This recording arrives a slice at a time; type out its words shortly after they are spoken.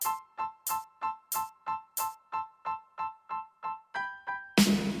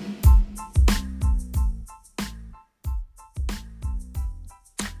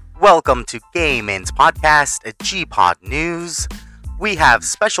Welcome to Gay Men's Podcast at G-Pod News. We have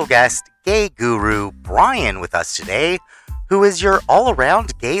special guest, gay guru Brian with us today, who is your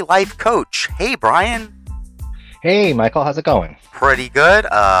all-around gay life coach. Hey, Brian. Hey, Michael, how's it going? Pretty good.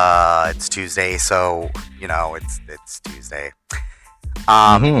 It's Tuesday, so, it's Tuesday.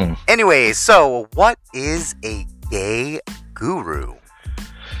 Anyway, so what is a gay guru?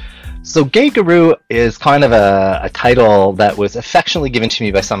 So gay guru is kind of a title that was affectionately given to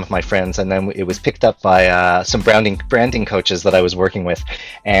me by some of my friends, and then it was picked up by some branding coaches that I was working with.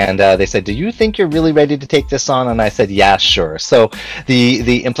 And they said, do you think you're really ready to take this on? And I said, yeah, sure. So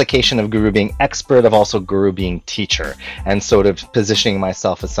the implication of guru being expert, of also guru being teacher, and sort of positioning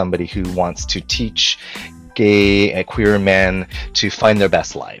myself as somebody who wants to teach gay and queer men to find their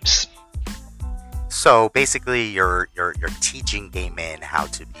best lives. So basically, you're teaching gay men how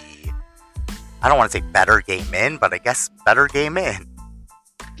to be, I don't want to say better gay men, but I guess better gay men.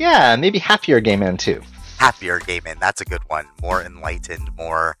 Yeah, maybe happier gay men too. Happier gay men, that's a good one. More enlightened,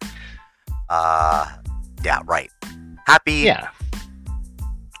 more, right. Happy. Yeah.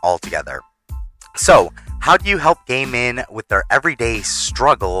 All together. So, how do you help gay men with their everyday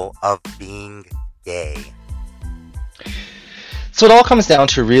struggle of being gay? So it all comes down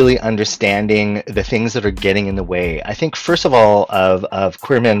to really understanding the things that are getting in the way. I think, first of all, of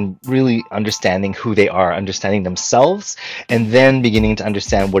queer men really understanding who they are, understanding themselves, and then beginning to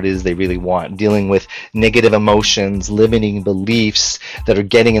understand what it is they really want, dealing with negative emotions, limiting beliefs that are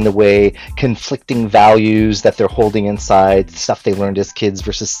getting in the way, conflicting values that they're holding inside, stuff they learned as kids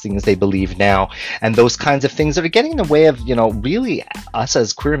versus things they believe now, and those kinds of things that are getting in the way of, really us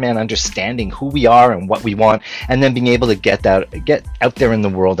as queer men understanding who we are and what we want, and then being able to get out there in the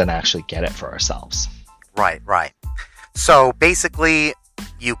world and actually get it for ourselves. Right. So basically,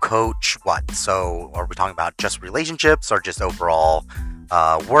 you coach what? So are we talking about just relationships or just overall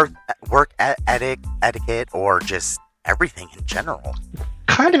work etiquette or just everything in general?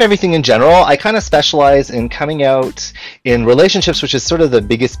 Kind of everything in general. I kind of specialize in coming out in relationships, which is sort of the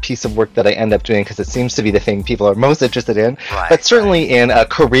biggest piece of work that I end up doing because it seems to be the thing people are most interested in. But certainly in a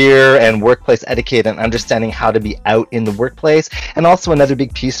career and workplace etiquette and understanding how to be out in the workplace. And also another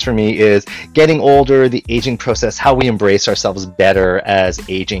big piece for me is getting older, the aging process, how we embrace ourselves better as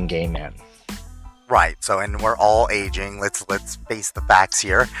aging gay men. Right. So, and we're all aging. Let's face the facts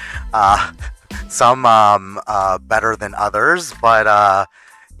here. Some better than others, but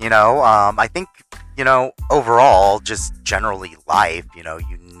I think overall, just generally life,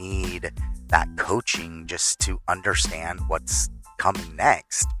 you need that coaching just to understand what's coming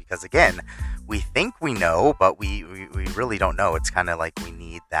next. Because again, we think we know, but we really don't know. It's kind of like we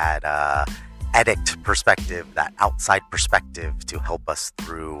need that addict perspective, that outside perspective to help us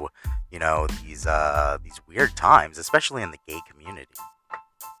through these weird times, especially in the gay community.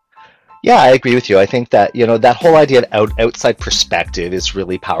 Yeah, I agree with you. I think that, that whole idea of outside perspective is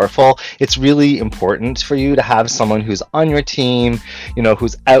really powerful. It's really important for you to have someone who's on your team,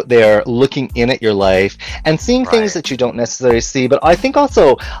 who's out there looking in at your life and seeing things that you don't necessarily see. But I think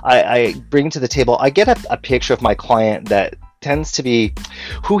also I bring to the table, I get a picture of my client that tends to be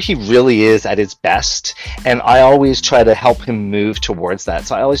who he really is at his best, and I always try to help him move towards that.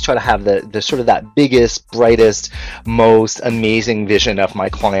 So I always try to have the sort of that biggest, brightest, most amazing vision of my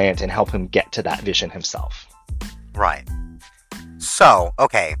client and help him get to that vision himself. Right. So,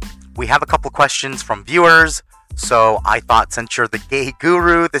 okay, we have a couple questions from viewers, so I thought since you're the gay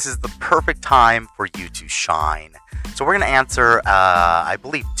guru, this is the perfect time for you to shine. So we're going to answer, I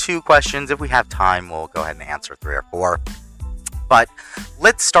believe, 2 questions. If we have time, we'll go ahead and answer 3 or 4. But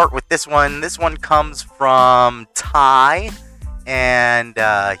let's start with this one. This one comes from Ty, and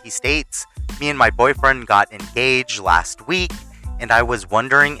he states, me and my boyfriend got engaged last week, and I was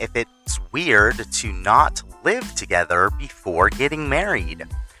wondering if it's weird to not live together before getting married.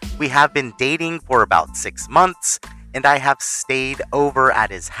 We have been dating for about 6 months, and I have stayed over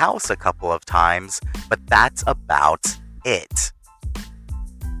at his house a couple of times, but that's about it.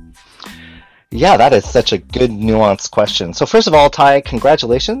 Yeah, that is such a good nuanced question. So first of all, Ty,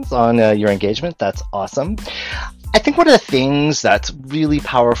 congratulations on your engagement. That's awesome. I think one of the things that's really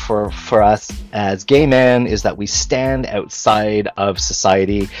powerful for us as gay men is that we stand outside of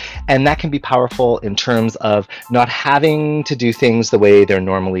society, and that can be powerful in terms of not having to do things the way they're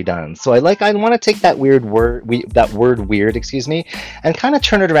normally done. So I want to take that word weird, and kind of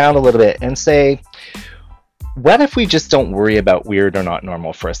turn it around a little bit and say, what if we just don't worry about weird or not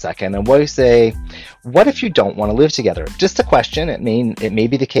normal for a second, and we say, what if you don't want to live together? Just a question. It may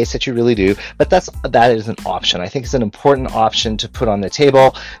be the case that you really do, but that is an option. I think it's an important option to put on the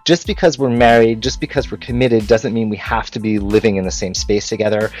table. Just because we're married, just because we're committed, doesn't mean we have to be living in the same space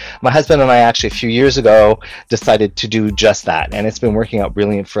together. My husband and I actually a few years ago decided to do just that, and it's been working out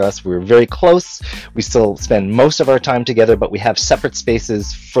brilliant for us. We're very close. We still spend most of our time together, but we have separate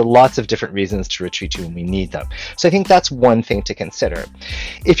spaces for lots of different reasons to retreat to when we need them. So I think that's one thing to consider.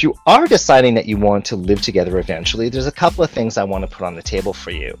 If you are deciding that you want to live together eventually, there's a couple of things I want to put on the table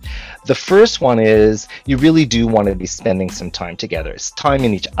for you. The first one is you really do want to be spending some time together. It's time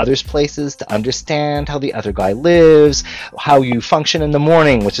in each other's places to understand how the other guy lives, how you function in the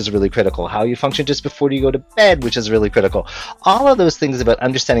morning, which is really critical, how you function just before you go to bed, which is really critical. All of those things about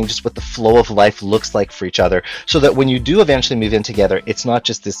understanding just what the flow of life looks like for each other, so that when you do eventually move in together, it's not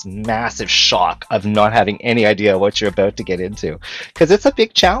just this massive shock of not having any idea what you're about to get into. Because it's a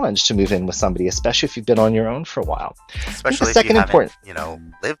big challenge to move in with somebody, especially if you've been on your own for a while. Especially if you haven't,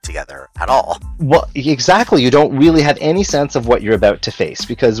 lived together at all. Well, exactly. You don't really have any sense of what you're about to face,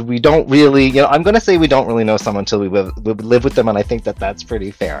 because we don't really, I'm going to say we don't really know someone until we live with them, and I think that that's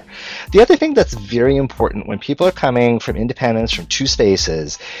pretty fair. The other thing that's very important when people are coming from independence, from two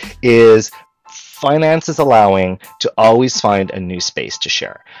spaces, is finances allowing to always find a new space to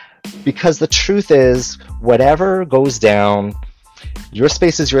share. Because the truth is, whatever goes down, your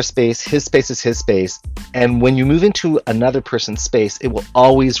space is your space, his space is his space, and when you move into another person's space, it will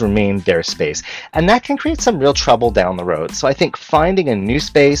always remain their space. And that can create some real trouble down the road. So I think finding a new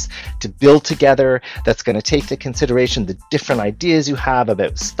space to build together that's going to take into consideration the different ideas you have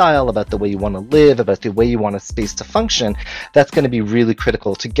about style, about the way you want to live, about the way you want a space to function, that's going to be really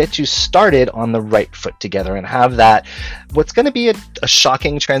critical to get you started on the right foot together and have that, what's going to be a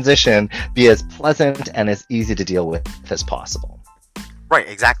shocking transition, be as pleasant and as easy to deal with as possible. Right,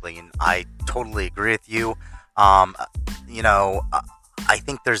 exactly, and I totally agree with you. I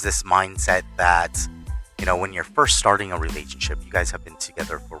think there's this mindset that, when you're first starting a relationship, you guys have been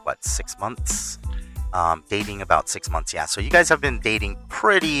together for 6 months? Dating about 6 months, yeah. So you guys have been dating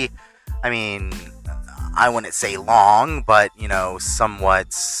pretty, I wouldn't say long, but,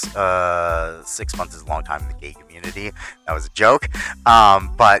 somewhat, 6 months is a long time in the gay community. That was a joke.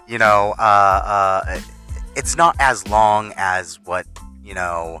 But, it's not as long as what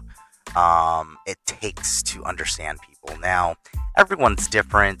it takes to understand people. Now, everyone's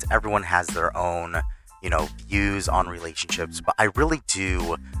different. Everyone has their own, views on relationships. But I really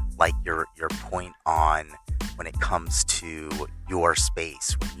do like your point on when it comes to your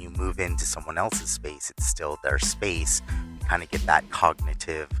space. When you move into someone else's space, it's still their space. You kind of get that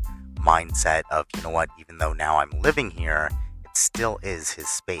cognitive mindset of, even though now I'm living here, it still is his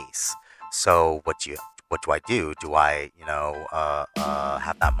space. So what do I do? Do I,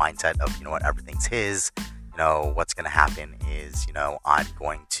 have that mindset of, everything's his? What's going to happen is, I'm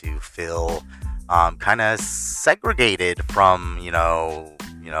going to feel kind of segregated from,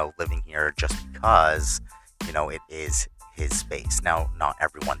 living here just because, it is his space. Now, not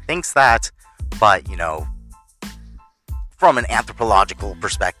everyone thinks that, but, from an anthropological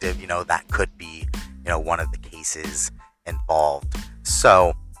perspective, that could be, one of the cases involved.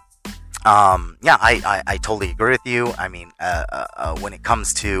 So, I totally agree with you. When it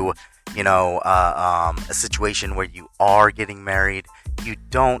comes to, a situation where you are getting married, you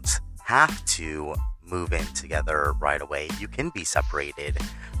don't have to move in together right away. You can be separated,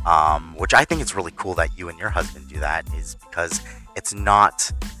 which I think is really cool that you and your husband do that, is because it's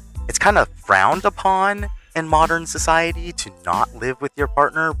kind of frowned upon in modern society to not live with your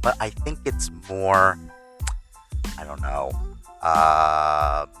partner, but I think it's more,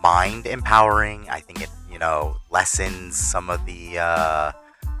 mind empowering. I think it, lessens some of the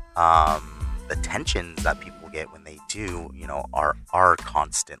tensions that people get when they do, are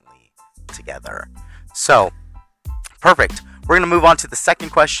constantly together. So, perfect. We're going to move on to the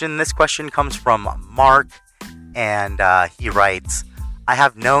second question. This question comes from Mark, and he writes, I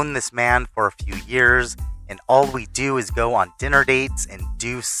have known this man for a few years, and all we do is go on dinner dates and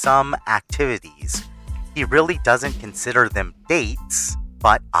do some activities. He really doesn't consider them dates,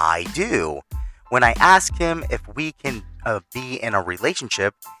 but I do. When I ask him if we can be in a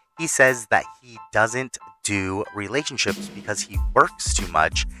relationship, he says that he doesn't do relationships because he works too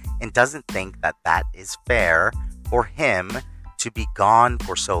much and doesn't think that that is fair for him to be gone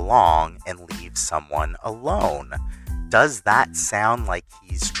for so long and leave someone alone. Does that sound like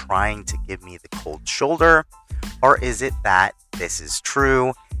he's trying to give me the cold shoulder? Or is it that this is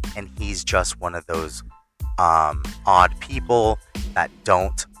true and he's just one of those odd people that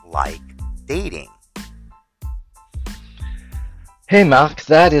don't like dating? Hey, Mark,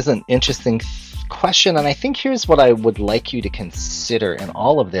 that is an interesting question, and I think here's what I would like you to consider in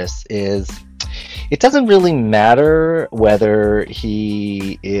all of this is it doesn't really matter whether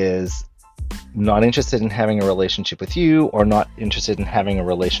he is not interested in having a relationship with you or not interested in having a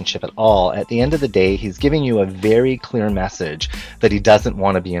relationship at all. At the end of the day, he's giving you a very clear message that he doesn't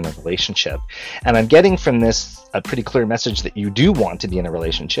want to be in a relationship. And I'm getting from this a pretty clear message that you do want to be in a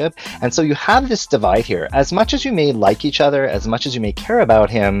relationship. And so you have this divide here. As much as you may like each other, as much as you may care about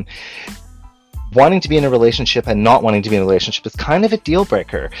him, wanting to be in a relationship and not wanting to be in a relationship is kind of a deal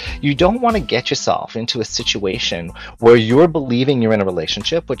breaker. You don't want to get yourself into a situation where you're believing you're in a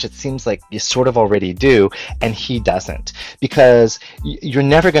relationship, which it seems like you sort of already do, and he doesn't, because you're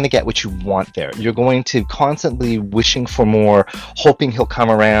never going to get what you want there. You're going to constantly wishing for more, hoping he'll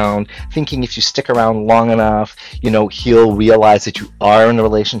come around, thinking if you stick around long enough, he'll realize that you are in a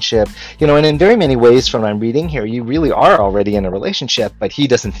relationship, and in very many ways from what I'm reading here, you really are already in a relationship, but he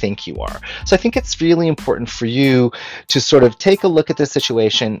doesn't think you are. So I think it's really important for you to sort of take a look at this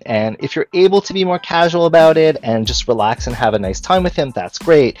situation, and if you're able to be more casual about it and just relax and have a nice time with him, that's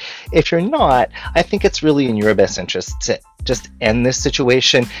great. If you're not, I think it's really in your best interest to just end this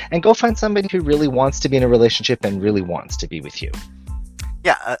situation and go find somebody who really wants to be in a relationship and really wants to be with you.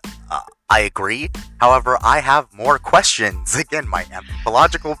 Yeah, I agree. However, I have more questions. Again, my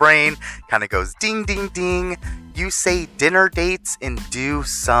anthropological brain kind of goes ding, ding, ding. You say dinner dates and do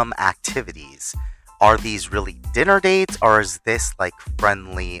some activities. Are these really dinner dates, or is this like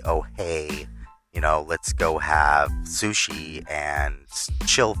friendly, oh hey, let's go have sushi and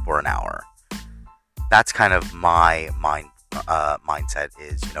chill for an hour? That's kind of my mindset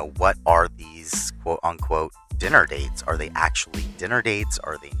is, what are these quote unquote dinner dates? Are they actually dinner dates?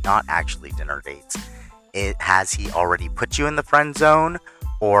 Are they not actually dinner dates? Has he already put you in the friend zone,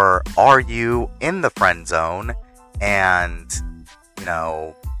 or are you in the friend zone and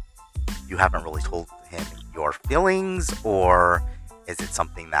you haven't really told him your feelings, or is it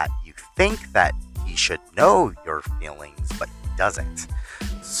something that you think that he should know your feelings but he doesn't?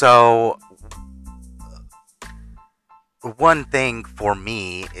 So one thing for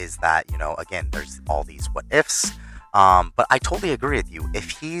me is that, again, there's all these what ifs, but I totally agree with you.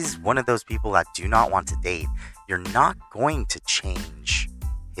 If he's one of those people that do not want to date, you're not going to change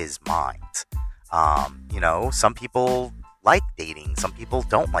his mind. Some people like dating, some people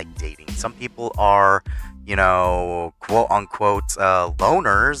don't like dating, some people are, quote unquote,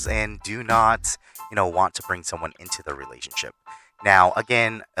 loners and do not, want to bring someone into the relationship. Now,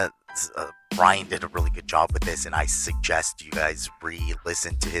 again, Brian did a really good job with this, and I suggest you guys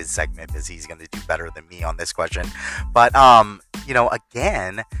re-listen to his segment because he's going to do better than me on this question. But,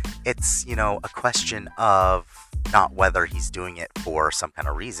 again, it's, a question of not whether he's doing it for some kind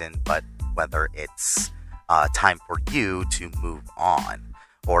of reason, but whether it's time for you to move on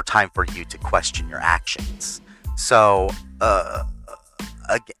or time for you to question your actions. So,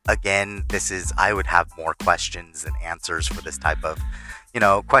 again, I would have more questions than answers for this type of,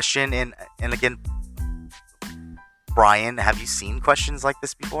 question. And again, Brian, have you seen questions like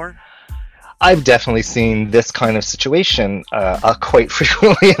this before? I've definitely seen this kind of situation quite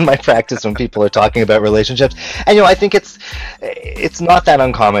frequently in my practice when people are talking about relationships. And I think it's not that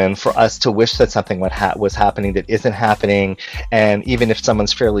uncommon for us to wish that something was happening that isn't happening. And even if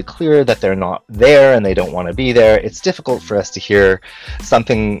someone's fairly clear that they're not there and they don't want to be there, it's difficult for us to hear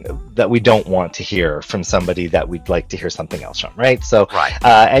something that we don't want to hear from somebody that we'd like to hear something else from, right? So, right.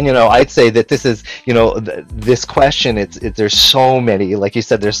 And I'd say that this is, this question. There's so many, like you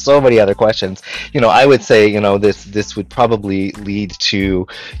said, there's so many other questions. I would say, this would probably lead to,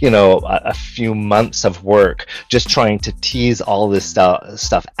 a few months of work just trying to tease all this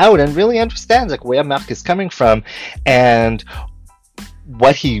stuff out and really understand like where Mark is coming from and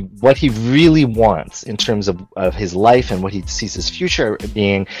what he really wants in terms of his life and what he sees his future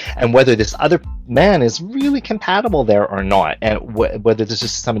being, and whether this other man is really compatible there or not, and whether this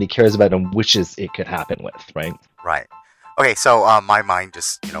is somebody he cares about and wishes it could happen with, right? Right. Okay, so my mind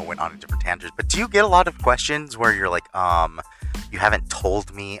just, went on a different tangent. But do you get a lot of questions where you're like, you haven't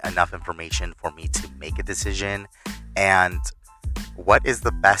told me enough information for me to make a decision? And what is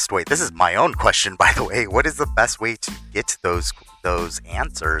the best way? This is my own question, by the way. What is the best way to get those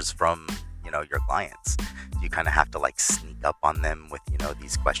answers from, your clients? Do you kind of have to like sneak up on them with,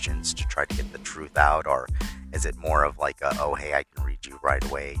 these questions to try to get the truth out? Or is it more of like, oh, hey, I can read you right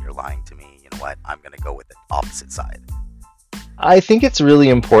away. You're lying to me. You know what? I'm going to go with the opposite side. I think it's really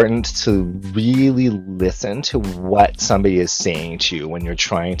important to really listen to what somebody is saying to you when you're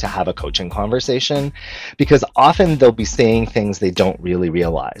trying to have a coaching conversation, because often they'll be saying things they don't really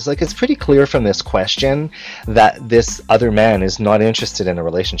realize. Like, it's pretty clear from this question that this other man is not interested in a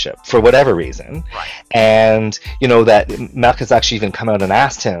relationship for whatever reason. Right. And, you know, that Mark has actually even come out and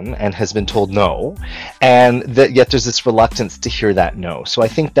asked him and has been told no. And that yet there's this reluctance to hear that no. So I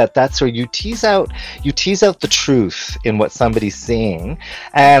think that that's where you tease out the truth in what somebody's saying.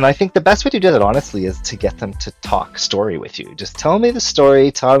 And I think the best way to do that, honestly, is to get them to talk story with you. Just tell me the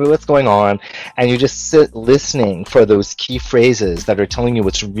story, tell me what's going on, and you just sit listening for those key phrases that are telling you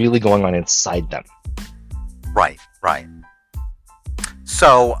what's really going on inside them. Right.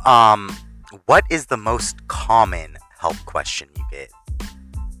 So, what is the most common help question you get?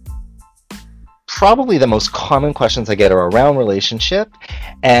 Probably the most common questions I get are around relationship,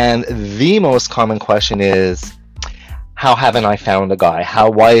 and the most common question is, how haven't I found a guy?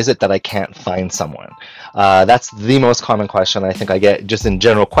 Why is it that I can't find someone? That's the most common question I think I get just in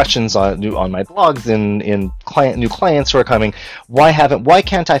general questions on my blogs, in new clients who are coming. Why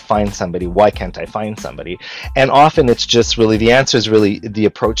can't I find somebody? Why can't I find somebody? And often it's just really, the answer is really the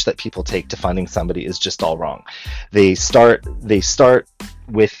approach that people take to finding somebody is just all wrong. They start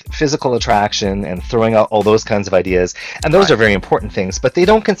with physical attraction and throwing out all those kinds of ideas, and those are very important things, but they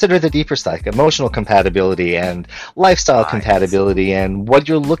don't consider the deeper side, emotional compatibility and lifestyle compatibility, and what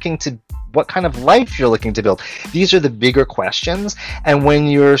kind of life you're looking to build. These are the bigger questions, and when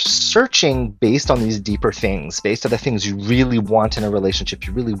you're searching based on these deeper things, based on the things you really want in a relationship,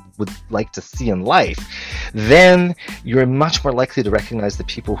 you really would like to see in life, then you're much more likely to recognize the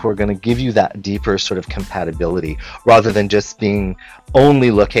people who are going to give you that deeper sort of compatibility, rather than just being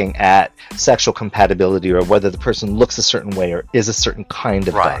only looking at sexual compatibility or whether the person looks a certain way or is a certain kind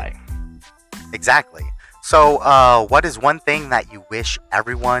of guy. Exactly. So, what is one thing that you wish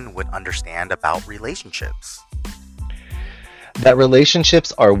everyone would understand about relationships? That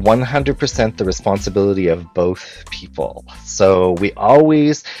relationships are 100% the responsibility of both people. So we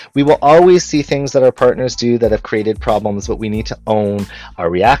will always see things that our partners do that have created problems, but we need to own our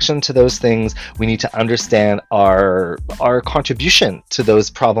reaction to those things. We need to understand our contribution to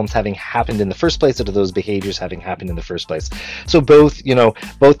those problems having happened in the first place, or to those behaviors having happened in the first place. So both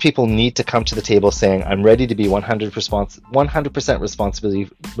people need to come to the table saying, I'm ready to be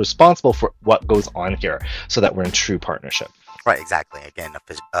 100% responsible for what goes on here, so that we're in true partnership. Right, exactly. Again,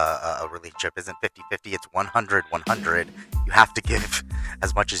 a relationship isn't 50-50, it's 100-100. You have to give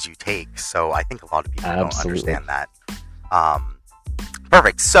as much as you take. So I think a lot of people don't understand that.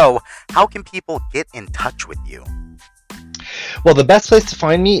 Perfect. So how can people get in touch with you? Well, the best place to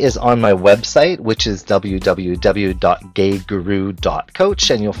find me is on my website, which is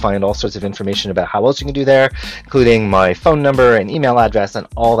www.gayguru.coach, and you'll find all sorts of information about how else you can do there, including my phone number and email address and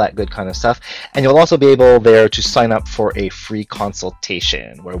all that good kind of stuff. And you'll also be able there to sign up for a free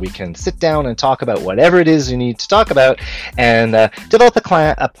consultation where we can sit down and talk about whatever it is you need to talk about, and develop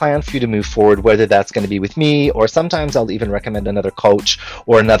a plan for you to move forward, whether that's going to be with me, or sometimes I'll even recommend another coach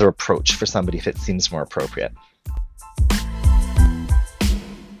or another approach for somebody if it seems more appropriate.